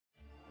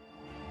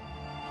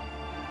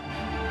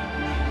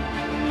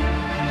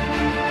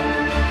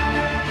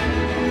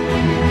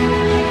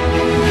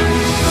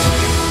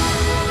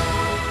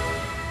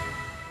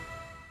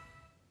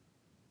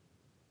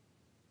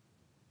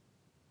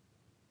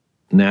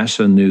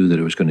NASA knew that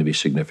it was going to be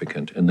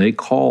significant, and they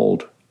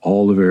called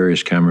all the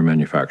various camera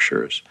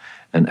manufacturers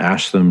and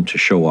asked them to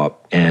show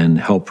up and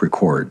help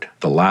record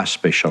the last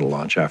space shuttle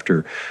launch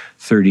after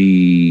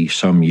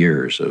 30-some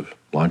years of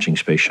launching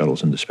space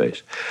shuttles into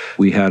space.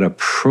 We had a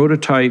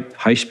prototype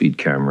high-speed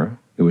camera.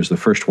 It was the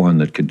first one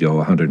that could go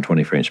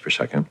 120 frames per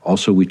second.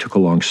 Also, we took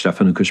along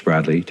Stefan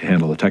Bradley to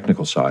handle the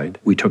technical side.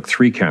 We took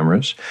 3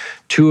 cameras.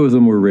 2 of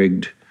them were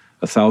rigged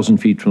 1,000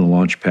 feet from the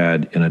launch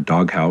pad in a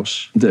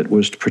doghouse that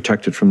was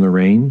protected from the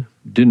rain,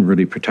 didn't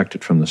really protect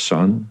it from the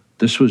sun.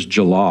 This was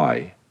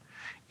July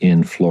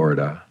in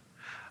Florida.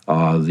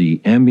 The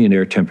ambient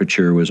air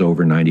temperature was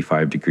over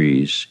 95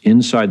 degrees.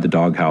 Inside the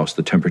doghouse,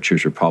 the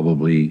temperatures were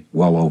probably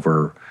well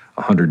over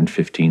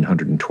 115,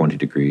 120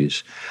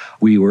 degrees.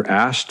 We were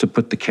asked to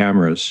put the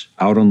cameras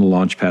out on the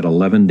launch pad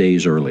 11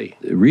 days early.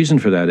 The reason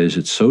for that is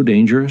it's so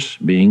dangerous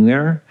being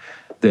there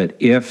that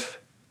if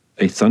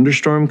a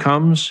thunderstorm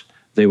comes,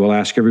 they will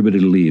ask everybody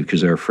to leave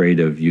because they're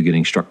afraid of you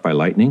getting struck by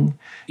lightning.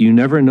 You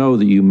never know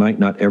that you might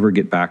not ever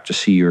get back to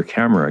see your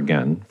camera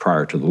again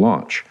prior to the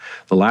launch.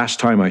 The last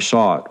time I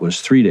saw it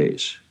was 3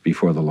 days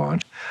before the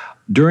launch.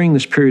 During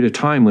this period of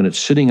time when it's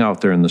sitting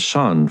out there in the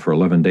sun for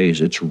 11 days,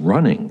 it's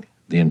running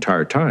the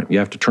entire time. You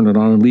have to turn it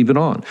on and leave it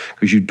on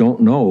because you don't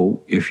know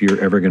if you're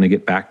ever going to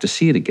get back to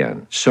see it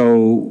again.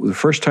 So the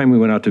first time we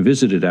went out to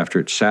visit it after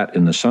it sat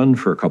in the sun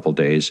for a couple of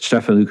days,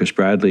 Stefan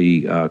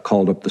Bradley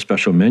called up the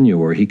special menu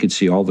where he could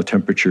see all the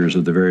temperatures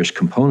of the various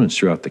components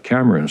throughout the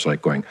camera, and was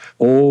like going,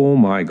 oh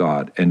my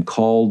God, and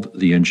called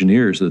the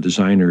engineers, the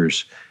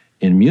designers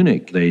in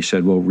Munich. They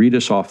said, well, read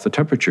us off the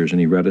temperatures. And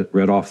he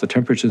read off the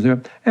temperatures.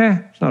 And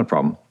it's not a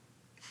problem.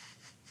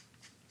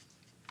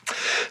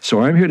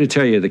 So I'm here to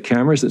tell you the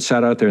cameras that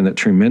sat out there in that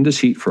tremendous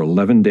heat for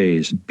 11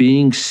 days,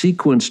 being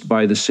sequenced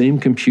by the same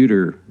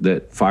computer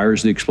that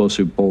fires the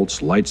explosive bolts,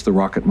 lights the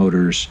rocket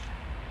motors,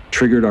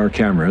 triggered our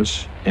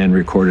cameras, and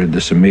recorded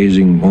this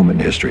amazing moment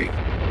in history.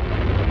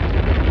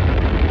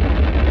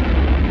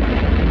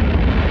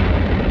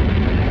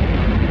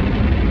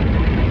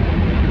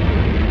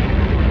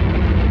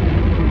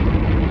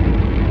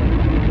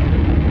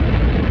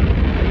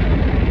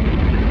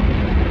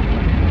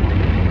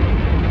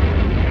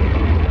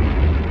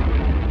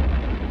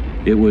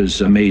 It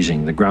was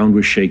amazing. The ground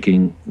was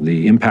shaking.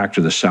 The impact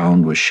of the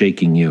sound was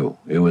shaking you.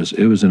 It was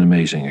an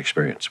amazing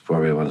experience.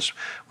 Probably one of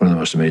the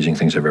most amazing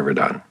things I've ever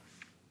done.